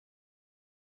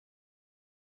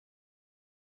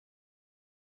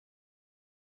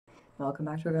Welcome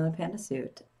back to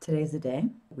Agirlinapandasuit. Today's the day.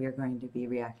 We are going to be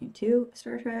reacting to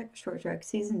Star Trek Short Trek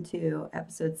Season 2,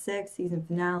 Episode 6, Season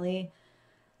Finale.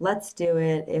 Let's do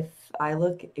it. If I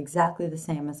look exactly the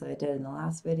same as I did in the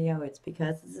last video, it's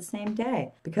because it's the same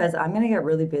day. Because I'm going to get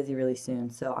really busy really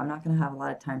soon, so I'm not going to have a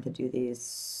lot of time to do these.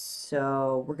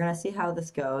 So we're going to see how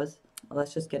this goes.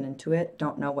 Let's just get into it.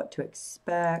 Don't know what to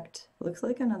expect. Looks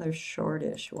like another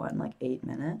shortish one, like 8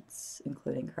 minutes,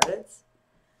 including credits.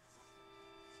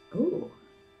 Ooh.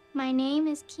 My name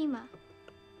is Kima.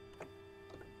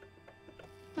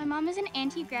 My mom is an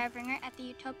anti-grav ringer at the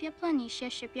Utopia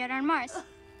Planitia shipyard on Mars. I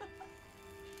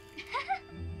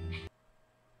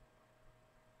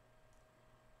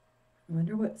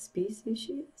wonder what species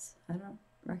she is. I don't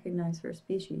recognize her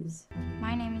species.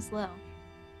 My name is Lil.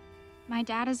 My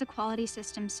dad is a quality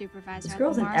systems supervisor This at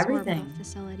girl's the in Mars everything. Orbital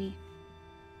Facility.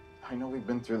 I know we've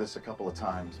been through this a couple of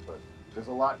times, but there's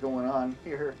a lot going on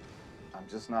here. I'm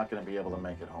just not going to be able to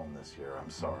make it home this year. I'm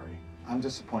sorry. I'm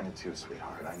disappointed too,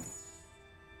 sweetheart.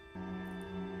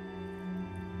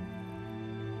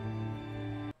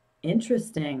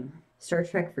 Interesting. Star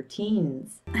Trek for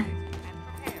teens.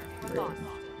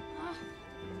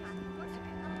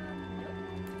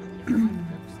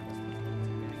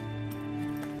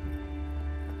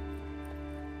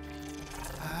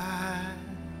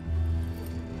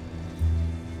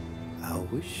 I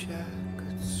wish I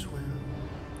could swim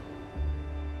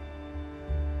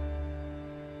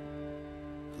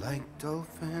like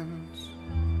dolphins.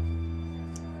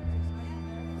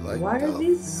 Why are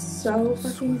these so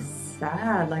fucking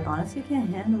sad? Like, honestly, I can't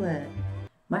handle it.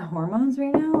 My hormones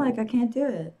right now, like, I can't do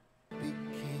it. And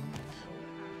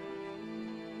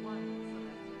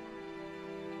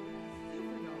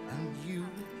you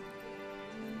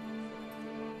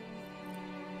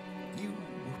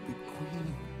will be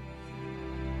queen.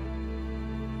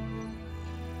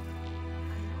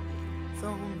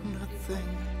 Though nothing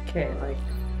Okay, like,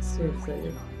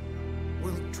 seriously.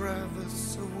 will drive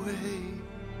us away.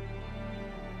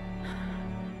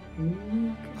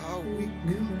 How we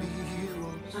can be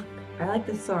heroes I like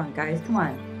this song, guys. Come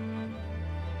on.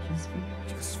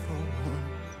 just for one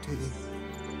day.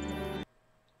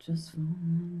 Just for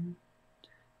one day.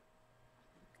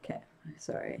 Okay,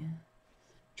 sorry.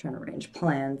 Trying to arrange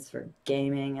plans for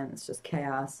gaming and it's just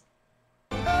chaos.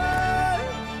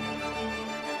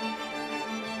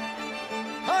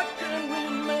 I can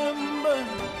remember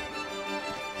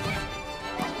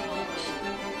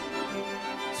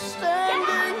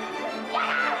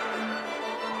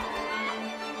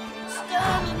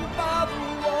standing by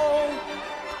the wall,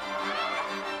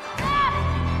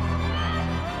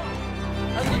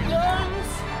 and the guns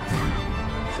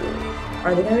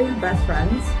Are they gonna be best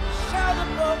friends? shot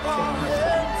above our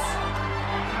heads,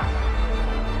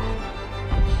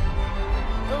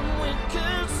 and we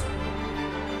kissed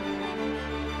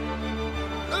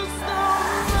as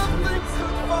though nothing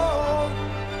could fall.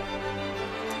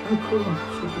 Oh, cool.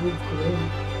 She bleeds blue.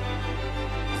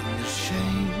 And the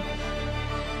shame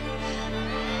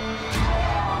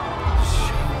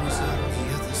was at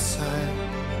the other side.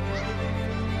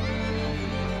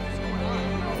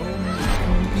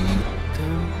 Oh, beat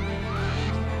down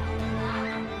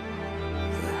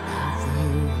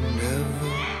forever and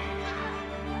ever,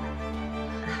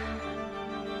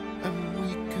 and we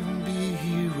can be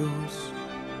heroes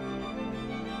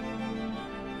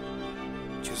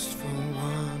just for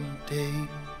one day.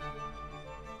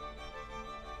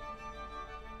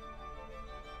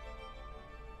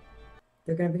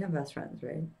 They're gonna become best friends,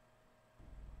 right?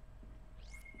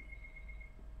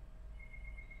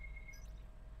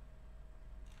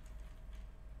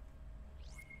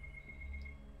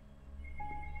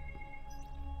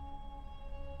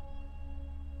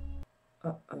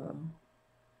 Uh-oh.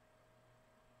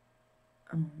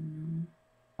 Oh no.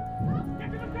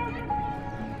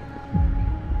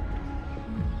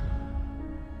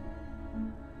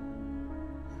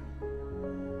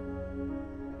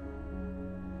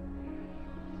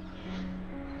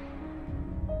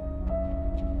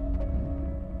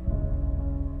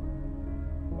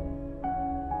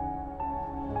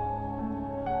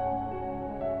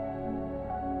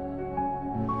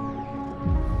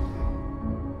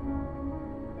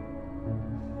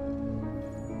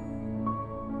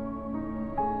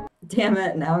 Damn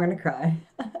it, now I'm gonna cry.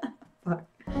 Fuck.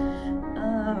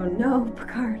 Oh no,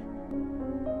 Picard.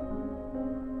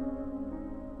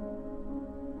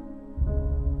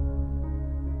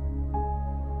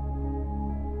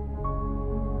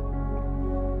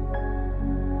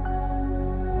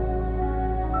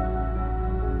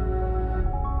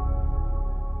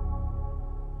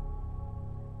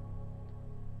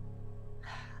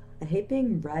 I hate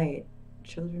being right.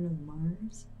 Children of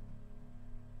Mars?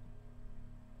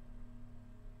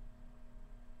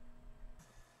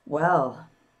 Well,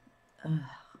 I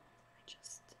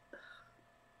just...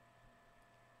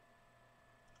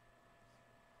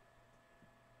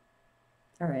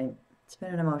 All right, it's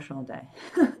been an emotional day.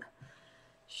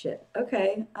 Shit.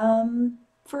 Okay.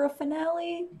 For a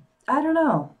finale, I don't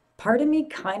know. Part of me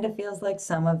kind of feels like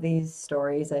some of these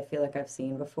stories I feel like I've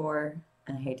seen before,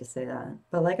 and I hate to say that,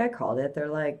 but like I called it, they're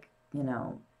like, you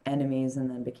know, enemies and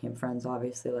then became friends.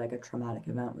 Obviously, like a traumatic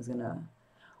event was gonna,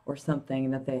 or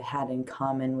something that they had in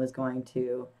common was going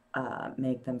to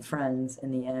make them friends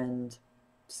in the end.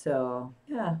 So,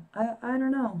 yeah, I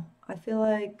don't know. I feel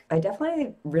like I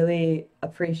definitely really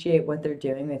appreciate what they're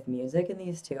doing with music in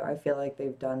these two. I feel like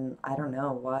they've done, I don't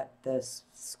know what,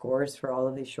 scores for all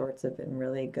of these shorts have been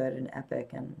really good and epic.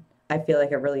 And I feel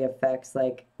like it really affects,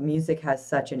 like, music has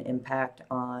such an impact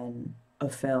on a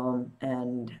film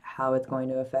and how it's going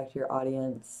to affect your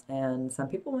audience. And some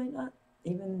people might not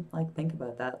even, like, think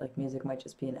about that. Like, music might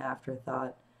just be an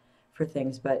afterthought for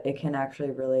things, but it can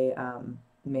actually really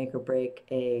make or break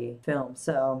a film.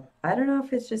 So I don't know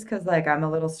if it's just because like I'm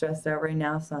a little stressed out right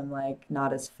now, so I'm like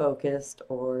not as focused,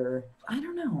 or I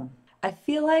don't know. I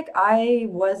feel like I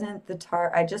wasn't the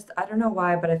I don't know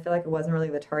why, but I feel like it wasn't really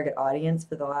the target audience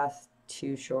for the last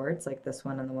two shorts, like this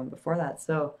one and the one before that.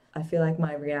 So I feel like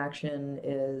my reaction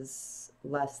is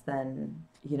less than,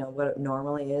 you know, what it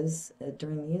normally is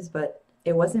during these, but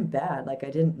it wasn't bad. Like I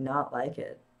didn't not like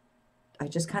it. I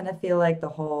just kind of feel like the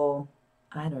whole,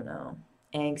 I don't know,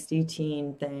 angsty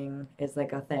teen thing is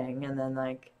like a thing. And then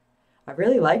like, I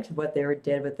really liked what they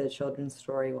did with the children's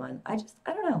story one. I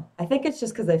don't know. I think it's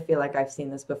just because I feel like I've seen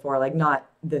this before, like not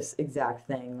this exact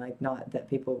thing, like not that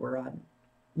people were on,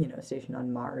 you know, stationed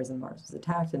on Mars and Mars was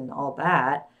attacked and all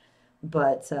that,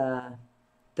 but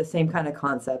the same kind of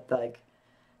concept, like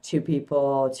two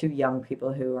young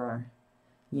people who are,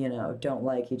 you know, don't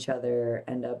like each other,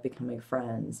 end up becoming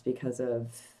friends because of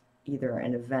either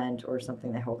an event or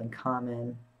something they hold in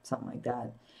common, something like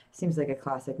that. Seems like a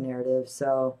classic narrative.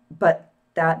 So, but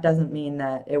that doesn't mean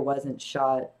that it wasn't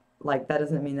shot, like, that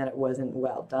doesn't mean that it wasn't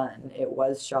well done. It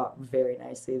was shot very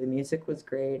nicely. The music was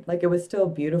great. Like, it was still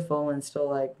beautiful and still,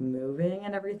 like, moving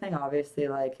and everything. Obviously,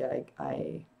 like,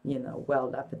 I you know,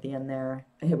 welled up at the end there.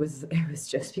 It was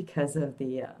just because of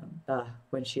the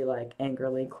when she like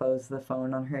angrily closed the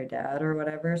phone on her dad or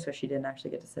whatever, so she didn't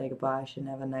actually get to say goodbye. She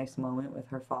didn't have a nice moment with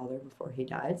her father before he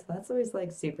died. So that's always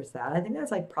like super sad. I think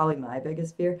that's like probably my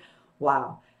biggest fear.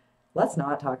 Wow. Let's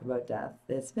not talk about death.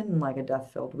 It's been like a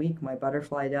death-filled week. My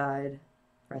butterfly died.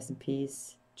 Rest in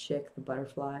peace, Chick the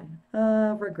butterfly.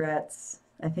 Regrets.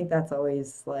 I think that's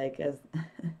always like as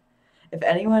if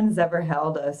anyone's ever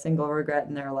held a single regret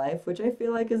in their life, which I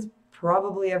feel like is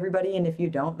probably everybody, and if you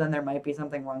don't, then there might be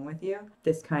something wrong with you.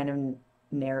 This kind of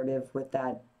narrative with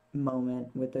that moment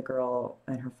with the girl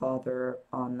and her father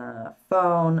on the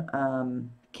phone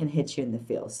can hit you in the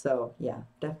feels. So yeah,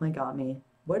 definitely got me.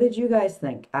 What did you guys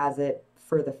think as it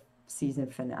for the season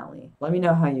finale? Let me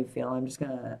know how you feel.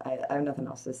 I have nothing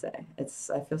else to say.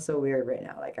 I feel so weird right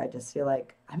now. Like I just feel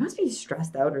like I must be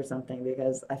stressed out or something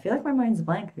because I feel like my mind's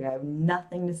blank. Like I have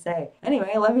nothing to say.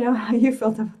 Anyway, let me know how you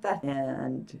felt about that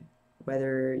and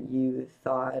whether you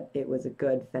thought it was a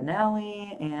good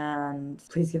finale, and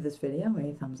please give this video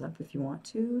a thumbs up if you want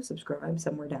to, subscribe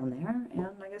somewhere down there,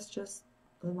 and I guess just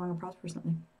live long and prosper or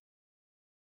something.